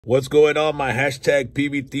What's going on, my hashtag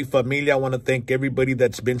PVT familia? I want to thank everybody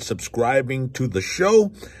that's been subscribing to the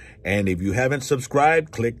show. And if you haven't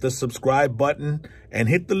subscribed, click the subscribe button and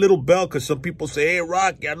hit the little bell, because some people say, hey,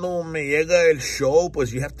 Rock, ya no me llega el show.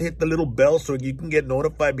 Pues you have to hit the little bell so you can get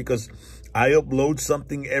notified, because I upload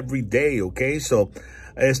something every day, okay? So,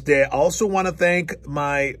 I also want to thank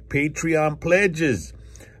my Patreon pledges.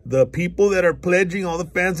 The people that are pledging, all the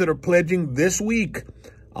fans that are pledging this week,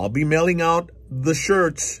 I'll be mailing out the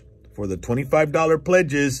shirts for the $25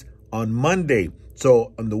 pledges on Monday.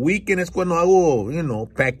 So on the weekend es cuando hago,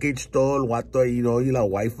 package todo el guato ahí, y la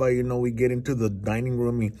Wi-Fi, we get into the dining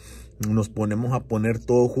room y nos ponemos a poner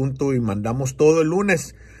todo junto y mandamos todo el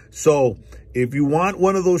lunes. So if you want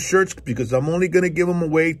one of those shirts, because I'm only going to give them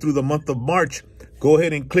away through the month of March, go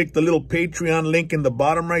ahead and click the little Patreon link in the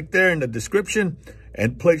bottom right there in the description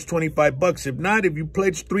and pledge $25. If not, if you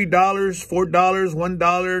pledge $3, $4, $1,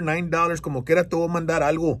 $9, como quiera te voy a mandar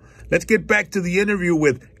algo. Let's get back to the interview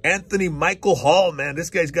with Anthony Michael Hall, man. This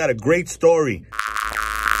guy's got a great story.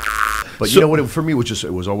 But so, you know what, for me, it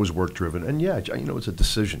was always work driven. And yeah, it's a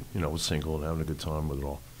decision. I was single and having a good time with it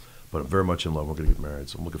all. But I'm very much in love. We're going to get married.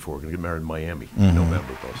 So I'm looking forward. We're going to get married in Miami in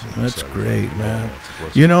November. So that's great, man.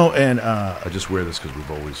 And I just wear this because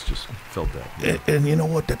we've always just felt that. And you know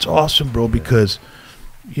what? That's awesome, bro, because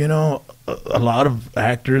a lot of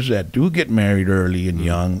actors that do get married early and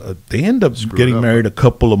young, they end up getting married a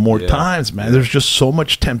couple of more times, man. There's just so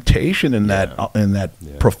much temptation in that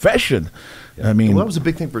profession. Yeah. I mean, well, that was a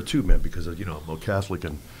big thing for too, man, because I'm a Catholic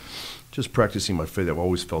and just practicing my faith. I've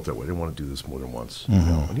always felt that way. I didn't want to do this more than once.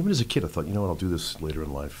 And even as a kid, I thought, I'll do this later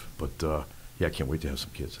in life. But I can't wait to have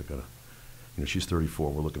some kids. I gotta. She's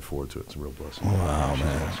 34. We're looking forward to it. It's a real blessing. Wow,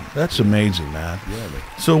 man. Awesome. That's amazing, man. Yeah, man.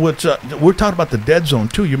 So we're talking about the Dead Zone,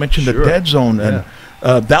 too. You mentioned the Dead Zone. And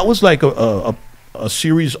that was like a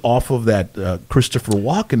series off of that Christopher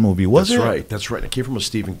Walken movie, wasn't it? That's right. That's right. It came from a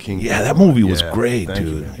Stephen King book. Yeah, that movie was great,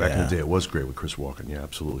 dude. You, Back in the day, it was great with Chris Walken. Yeah,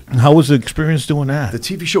 absolutely. And how was the experience doing that? The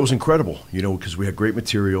TV show was incredible, because we had great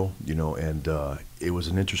material, and it was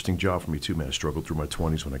an interesting job for me, too, man. I struggled through my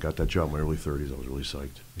 20s. When I got that job in my early 30s, I was really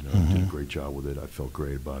psyched. I did a great job with it. I felt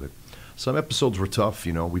great about it. Some episodes were tough,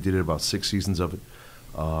 We did about 6 seasons of it.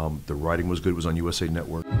 The writing was good. It was on USA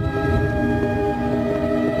Network.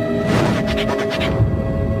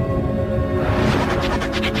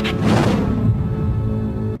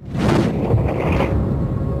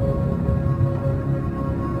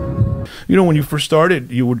 When you first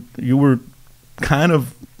started, you were kind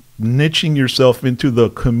of niching yourself into the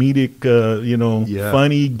comedic,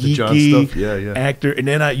 funny, geeky actor, and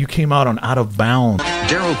then you came out on Out of Bounds.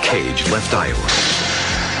 Daryl Cage left Iowa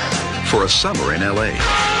for a summer in L.A.,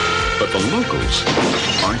 but the locals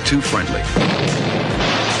aren't too friendly.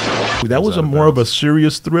 That was more of a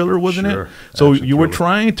serious thriller, wasn't it? So you were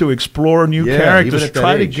trying to explore new characters,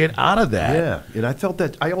 try to get out of that. Yeah, and I felt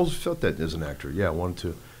that. I always felt that as an actor. Yeah, I wanted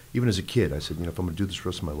to. Even as a kid, I said, if I'm going to do this the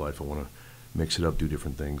rest of my life, I want to mix it up, do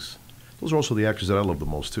different things. Those are also the actors that I love the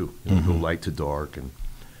most, too. Go light to dark, and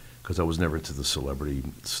because I was never into the celebrity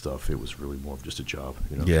stuff. It was really more of just a job,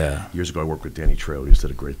 Yeah. Years ago, I worked with Danny Trejo. He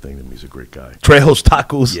did a great thing, and he's a great guy. Trejo's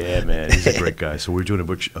Tacos. Yeah, man, he's a great guy. So we were doing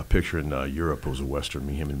a picture in Europe. It was a Western,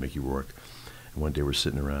 me, him, and Mickey Rourke. And one day we're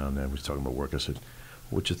sitting around, and we were talking about work. I said,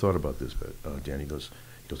 what you thought about this? But Danny goes,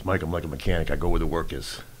 Mike, I'm like a mechanic. I go where the work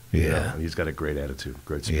is. Yeah, and he's got a great attitude,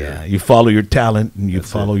 great spirit. Yeah, you follow your talent, and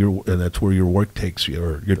that's where your work takes you,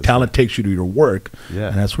 or your talent takes you to your work. Yeah,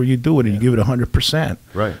 and that's where you do it, and you give it 100%.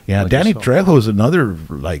 Right. Yeah, like Danny Trejo is another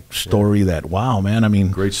story that man. I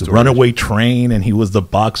mean, great story. Runaway Train, and he was the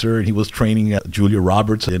boxer, and he was training Julia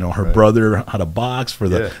Roberts, her brother, how to box for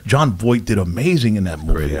the. John Voight did amazing in that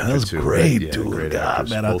movie. That was great, dude. Great God,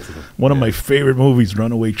 man, one of my favorite movies,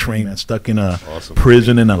 Runaway Train. Man, stuck in a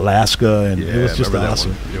prison in Alaska, and it was just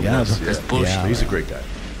awesome. That's bullshit. Yeah, he's a great guy.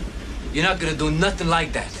 You're not gonna do nothing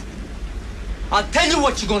like that. I'll tell you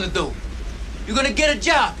what you're gonna do. You're gonna get a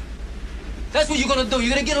job. That's what you're gonna do. You're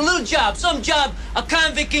gonna get a little job, some job a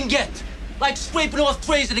convict can get, like scraping off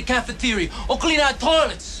trays in the cafeteria or cleaning out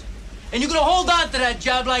toilets. And you're gonna hold on to that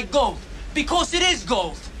job like gold, because it is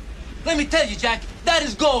gold. Let me tell you, Jack, that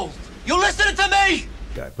is gold. You listening to me?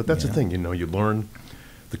 But that's the thing, you learn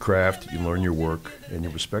the craft, you learn your work, and you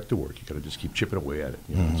respect the work. You got to just keep chipping away at it.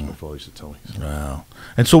 That's what my father used to tell me. So. Wow.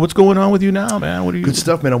 And so what's going on with you now, man? What are you? Good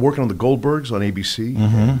stuff, man. I'm working on the Goldbergs on ABC.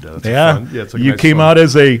 And, it's you came out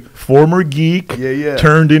as a former geek,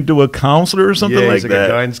 turned into a counselor or something like that. Yeah, a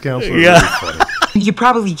guidance counselor. Yeah. You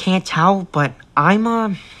probably can't tell, but I'm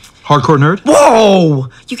a hardcore nerd. Whoa!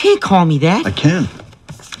 You can't call me that. I can,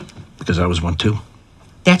 because I was one too.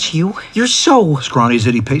 That's you? You're so... Scrawny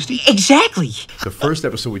Zitty Pasty? Exactly. The first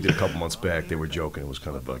episode we did a couple months back, they were joking. It was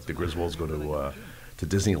kind of like the Griswolds go to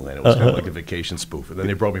Disneyland. It was kind of like a vacation spoof. And then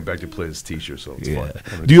they brought me back to play this teacher, so it's fun.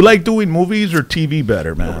 Do you like doing movies or TV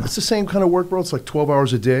better, man? It's the same kind of work, bro. It's like 12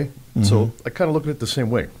 hours a day. So I kind of look at it the same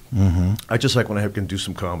way. I just like when I can do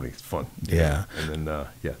some comedy. It's fun. Yeah. And then,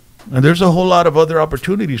 And there's a whole lot of other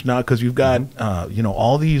opportunities now because you've got,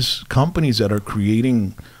 all these companies that are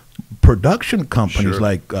creating production companies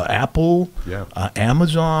like Apple,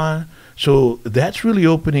 Amazon. So that's really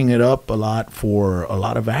opening it up a lot for a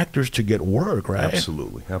lot of actors to get work, right?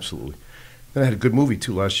 Absolutely, absolutely. Then I had a good movie,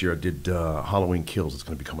 too. Last year I did Halloween Kills. It's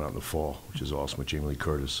going to be coming out in the fall, which is awesome with Jamie Lee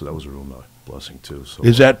Curtis. So that was a real blessing, too. So,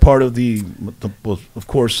 is that part of of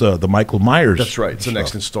course, the Michael Myers? That's right. It's the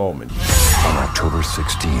next installment. On October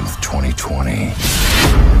 16th, 2020,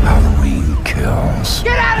 Halloween Kills.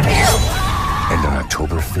 Get out of here! And on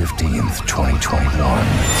October 15th, 2021,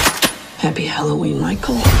 Happy Halloween,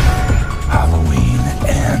 Michael. Halloween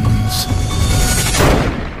ends.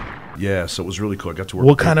 Yeah, so it was really cool. I got to work.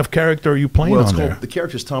 What kind of character are you playing on there? The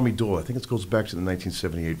character's Tommy Doyle. I think it goes back to the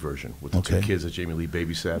 1978 version with the two kids that Jamie Lee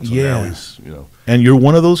babysat. So now he's, And you're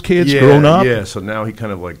one of those kids grown up? Yeah, so now he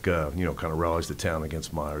kind of like, kind of rallies the town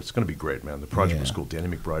against Myers. It's going to be great, man. The project was cool.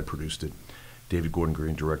 Danny McBride produced it. David Gordon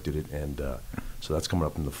Green directed it, and so that's coming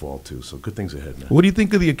up in the fall too. So good things ahead, man. What do you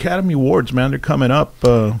think of the Academy Awards, man? They're coming up.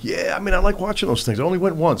 Yeah, I mean, I like watching those things. I only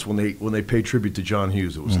went once when they paid tribute to John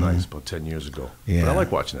Hughes. It was nice, about 10 years ago. Yeah, but I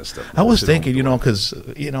like watching that stuff. Man. I was thinking, because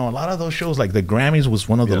a lot of those shows, like the Grammys, was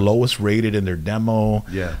one of the lowest rated in their demo.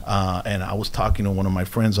 Yeah, and I was talking to one of my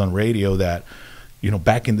friends on radio that,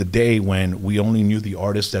 back in the day when we only knew the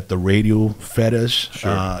artists that the radio fed us,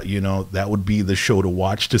 that would be the show to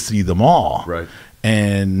watch to see them all. Right.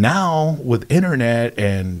 And now with internet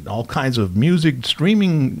and all kinds of music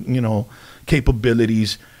streaming,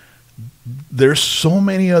 capabilities, there's so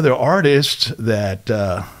many other artists that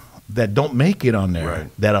that don't make it on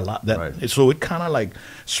there. Right. So it kind of like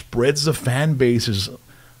spreads the fan bases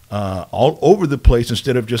all over the place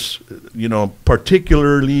instead of just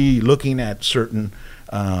particularly looking at certain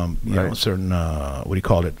certain what do you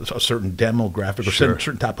call it, a certain demographic or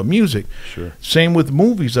certain type of music. Sure. Same with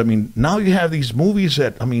movies. I mean, now you have these movies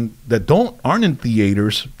that aren't in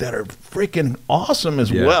theaters that are freaking awesome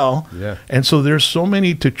as well. Yeah. And so there's so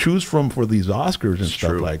many to choose from for these Oscars and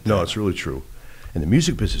stuff like that. No, it's really true. And the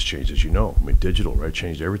music business changed, as you know. I mean, digital, right,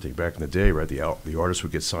 changed everything. Back in the day, right, the artist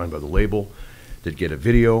would get signed by the label. They'd get a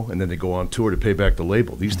video, and then they go on tour to pay back the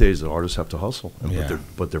label. These days, the artists have to hustle,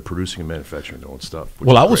 but they're producing and manufacturing their own stuff.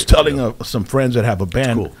 Well, I was telling some friends that have a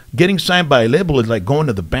band, getting signed by a label is like going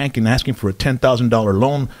to the bank and asking for a $10,000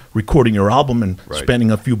 loan, recording your album, and spending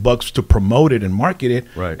a few bucks to promote it and market it,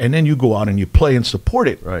 and then you go out and you play and support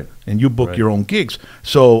it, and you book your own gigs.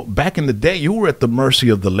 So back in the day, you were at the mercy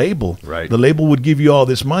of the label. The label would give you all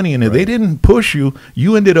this money, and if they didn't push you,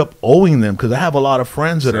 you ended up owing them. Because I have a lot of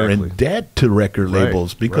friends that are in debt to record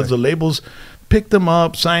labels because the labels picked them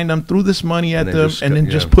up, signed them, threw this money at them, and then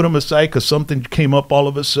just put them aside because something came up all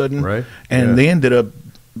of a sudden, and they ended up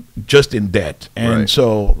just in debt. And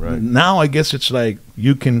so now I guess it's like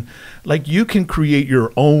you can create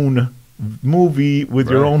your own movie with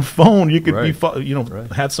your own phone. You could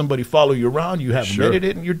have somebody follow you around. You have them edit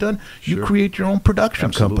it, and you're done. You create your own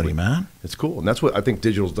production company, man. It's cool, and that's what I think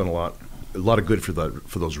digital's done a lot of good for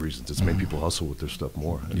those reasons. It's made people hustle with their stuff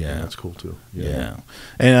more. And that's cool too. Yeah.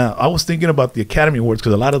 And I was thinking about the Academy Awards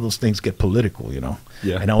because a lot of those things get political,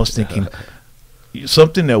 And I was thinking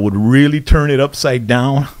something that would really turn it upside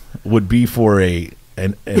down would be for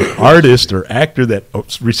an artist or actor that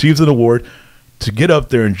receives an award to get up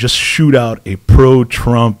there and just shoot out a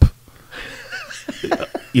pro-Trump,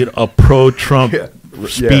 a pro-Trump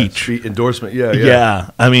speech, endorsement.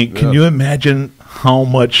 I mean, can you imagine how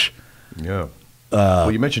much? Yeah.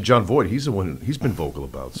 Well, you mentioned John Voight. He's the one. He's been vocal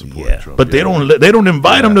about supporting Trump. But they don't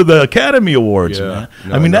invite him to the Academy Awards, man.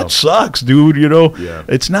 No, I mean, that sucks, dude.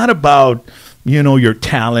 It's not about your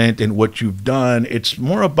talent and what you've done. It's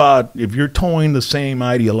more about if you're towing the same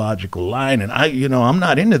ideological line. And I'm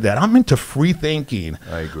not into that. I'm into free thinking.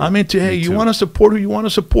 I agree. I'm into, hey, you want to support who you want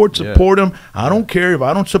to support them. I don't care if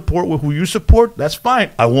I don't support who you support. That's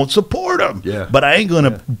fine. I won't support them. Yeah. But I ain't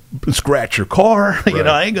gonna scratch your car.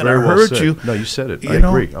 I ain't gonna hurt you. No, you said it. I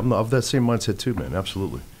agree. I'm of that same mindset too, man.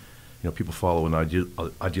 Absolutely. People follow an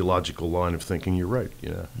ideological line of thinking. You're right.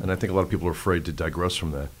 And I think a lot of people are afraid to digress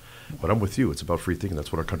from that. But I'm with you. It's about free thinking.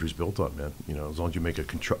 That's what our country's built on, man. As long as you make a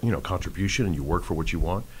contribution and you work for what you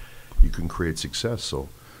want, you can create success. So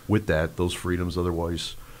with that, those freedoms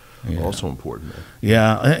otherwise are also important, man.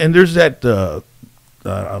 Yeah, and there's that,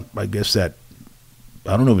 I guess that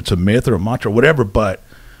I don't know if it's a myth or a mantra or whatever, but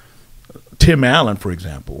Tim Allen, for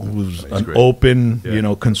example, who's an great. open,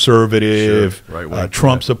 conservative, Sure. Right,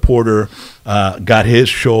 Trump supporter, got his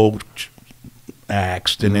show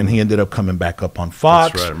axed, and then he ended up coming back up on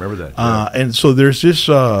Fox. That's right, I remember that. Yeah. And so there's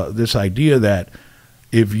this idea that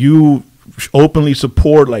if you openly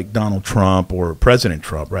support like Donald Trump or President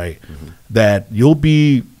Trump, right, that you'll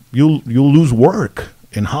lose work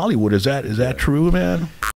in Hollywood. Is that true, man?